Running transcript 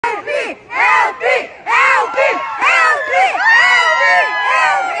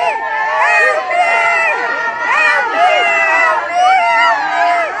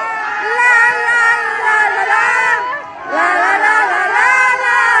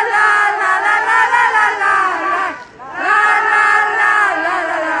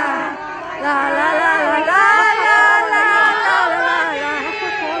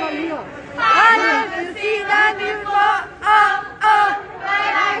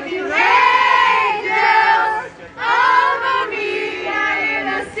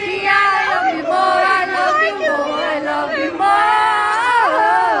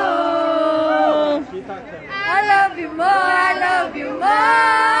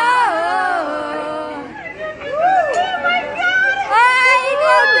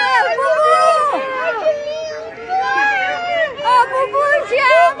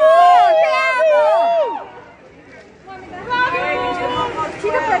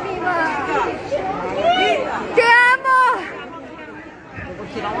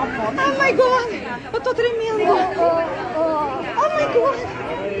Oh my God! Eu tô tremendo! Oh my God!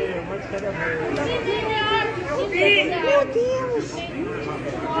 Meu Deus!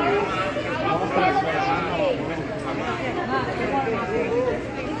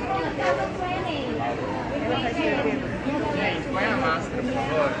 Põe a máscara, por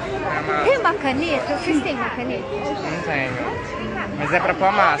favor. Tem uma caneta? Vocês têm uma caneta? Não tenho. Mas é pra pôr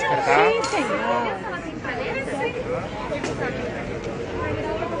a máscara, tá? Sim, senhor!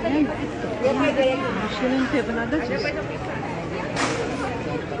 Acho que não teve nada disso.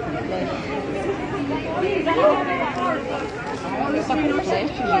 Olha só com flash,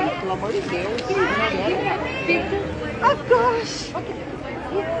 gente, pelo amor de Deus. Oh gosh!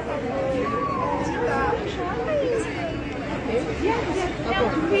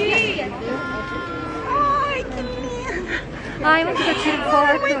 Ai, que linda! Ai, muito que eu tiro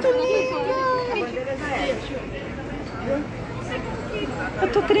foto. Muito linda! Eu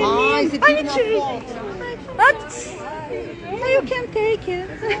tô tremendo. Ai, você tira uma foto. You can take it.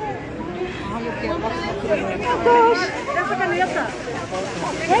 Ai, eu quero uma foto. Meu Deus. Essa caneta.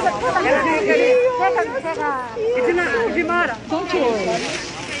 Pega toda a caneta. Pega. Vimara. Don't worry.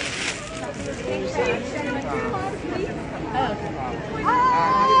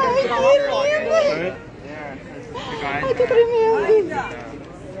 Ai, que linda. Ai, tô tremendo.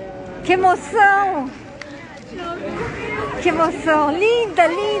 Que emoção. Que emoção. Linda,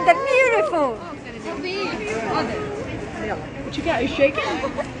 linda, beautiful. What you got? Are you shaking?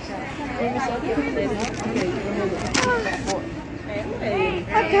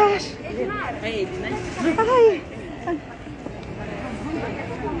 Oh gosh. Ai.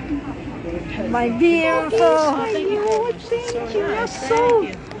 My beautiful. Oh, thank you. You're so.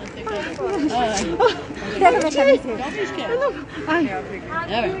 Pega minha camiseta. Ai.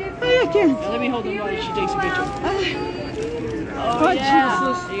 Ai, aqui. Let me hold them while she takes a picture. Oh,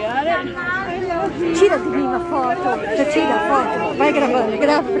 Jesus. You got it? Tira de mim uma foto. Você tira a foto. Vai gravando.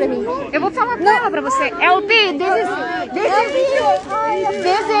 Grava pra mim. Eu vou falar dela pra você. LP, this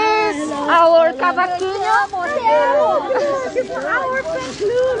is our cavaquinho.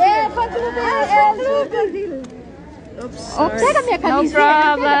 Oh, pega minha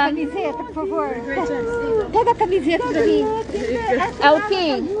camiseta. Pega a camiseta, por favor. Pega a camiseta pra mim. LP.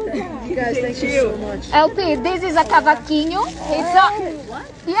 You guys, thank you so much. LP, this is a cavaquinho. It's a,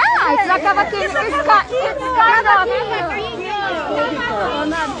 yeah, it's a cavaquinho. It's kind of,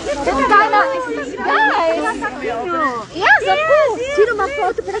 yes, of course. Tira uma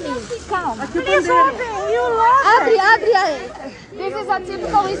foto pra mim. Calma. Abre aí. This is a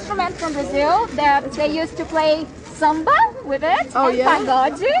typical instrument from Brazil that they used to play samba with it and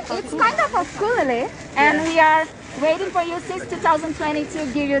pagode. It's kind of a ukulele, and we are waiting for you since 2020 to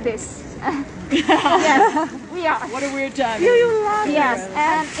give you this. Yes, we are. What a weird time. You love it. Yes,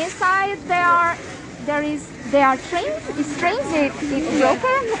 and inside there are strings. It's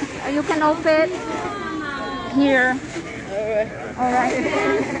broken. You can open here. All right.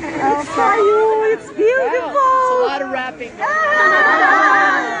 It's beautiful. It's a lot of wrapping.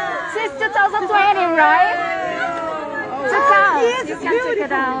 Since 2020, right? Check out. yes, You it's can check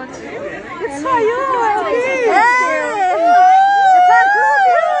it out. It's for you.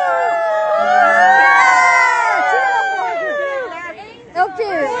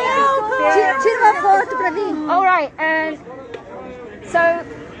 Tira uma foto pra mim. All right, and so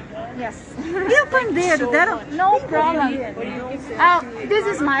yes. E o pandeiro? Deram? No problem. This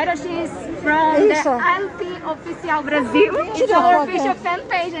is Mayra. She's from the Anti-Oficial Brazil. It's our official fan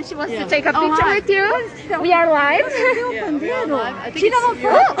page, and she wants to take a picture with you. We are live. Tira uma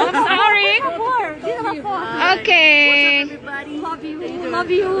foto. I'm sorry. Tira uma foto. Okay. love you.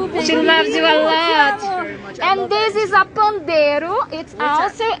 Love you. Baby. She loves you a lot. And this is a pandeiro. It's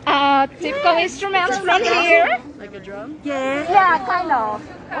also a typical instrument from here. Like a drum? Yes. Yeah, kind of.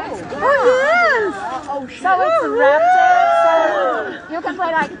 Oh yes. So it's wrapped, so you can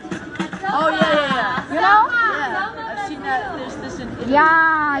play like, Oh, yeah. you know? Yeah. I've seen that. There's this in Italy.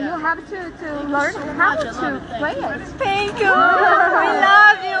 Yeah, you have to learn how to play it. Thank you. We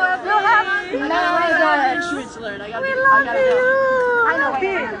love you. You have many good. Instruments to learn. I gotta We I love gotta you. I know it.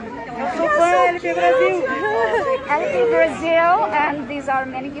 Eu sou fã LP Brasil. LP Brazil, and these are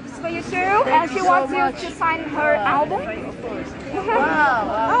many gifts for you too. And she wants you to sign her album. Wow.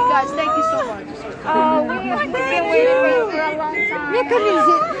 You guys, thank you so much. Oh, we've been waiting for you for a long time. Minha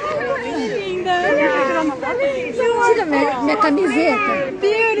camiseta. Linda. Tira minha camiseta.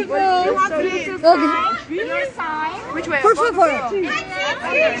 Beautiful. Your sign. Por favor.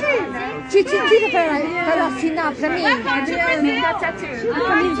 Tira para ela assinar para mim. The tattoo.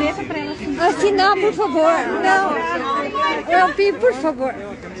 Camiseta para ela assinar, por favor. Não. LP, por favor.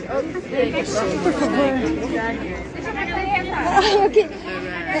 Por favor.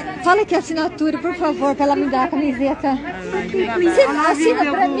 Fala que assinatura, por favor, para ela me dar a camiseta. Você assina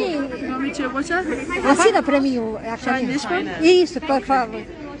para mim. Assina para mim a camiseta. Isso, por favor.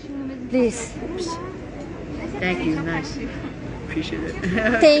 Please. Thank you. Nice. Appreciate it.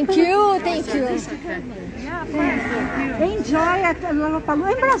 Thank you, thank you. Enjoy a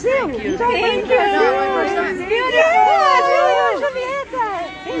Lollapalooza em Brasil. Enjoy em Brasil. Julieta.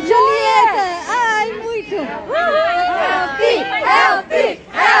 Julieta. Ai, muito. Help.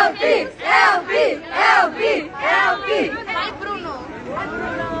 Vai, Bruno.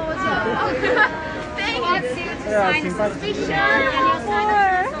 Thank you.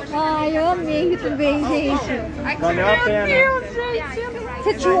 Ai, eu amei também, gente. Valeu a pena.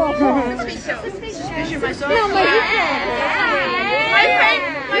 Você te ouve? Não, mas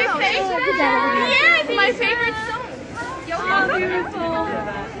My favorite song. beautiful.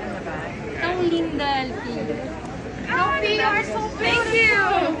 Tão linda, Elfie. Elfie, you are so thank you.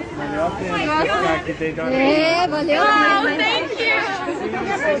 Valeu a pena ficar aqui desde a hora. É, valeu. Oh, thank you.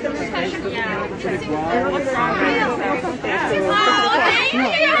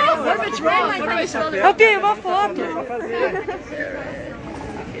 Elfie, uma foto.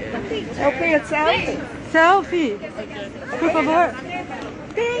 Elfie, selfie. Selfie. Por favor.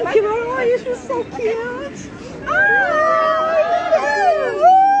 Thank you. Oh, you're so cute.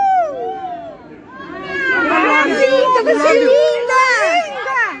 Linda, você é linda!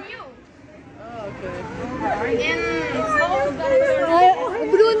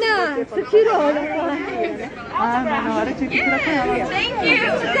 Bruna, você tirou. Ah, mas na hora tinha que tirar com ela. Thank you.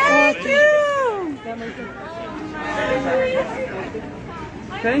 Thank you!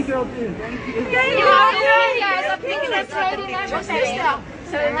 Thank you, LP. You are good, guys. I'm thinking that's ready now.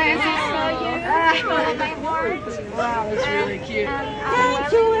 So this is for you. My word. Wow, that's really cute.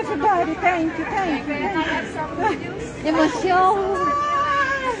 Thank you, everybody. Thank you. I have some videos. Emoção.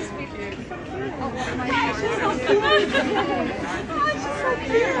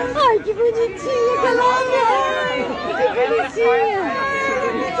 Ai, que bonitinha aquela olha. Que bonitinha.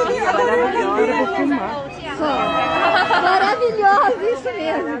 Maravilhosa, eu vou filmar. Maravilhosa, isso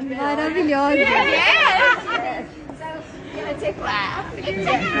mesmo. Maravilhosa. Yes. Gonna take laugh. Here.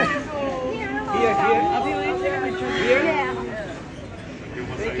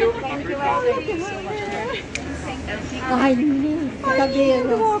 Ai, lindo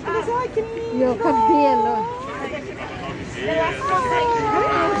cabelo. Meu cabelo.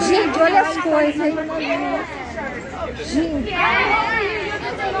 Gente, olha as coisas aí. Gente.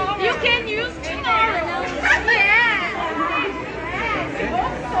 You can use tomorrow.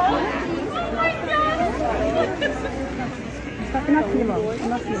 Está aqui na fila,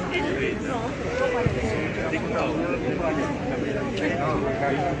 na fila.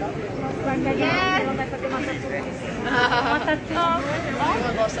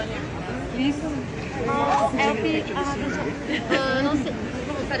 Não sei.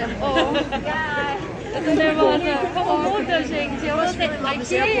 Eu tô nervosa. Como muda, gente? Eu não sei.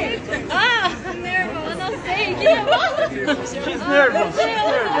 Aqui. Nervosa. Eu não sei. Que nervosa. She's nervous.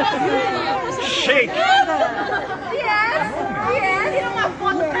 Shake. Yes. Tira uma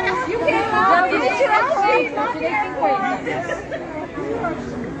foto. You can tirar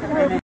foto.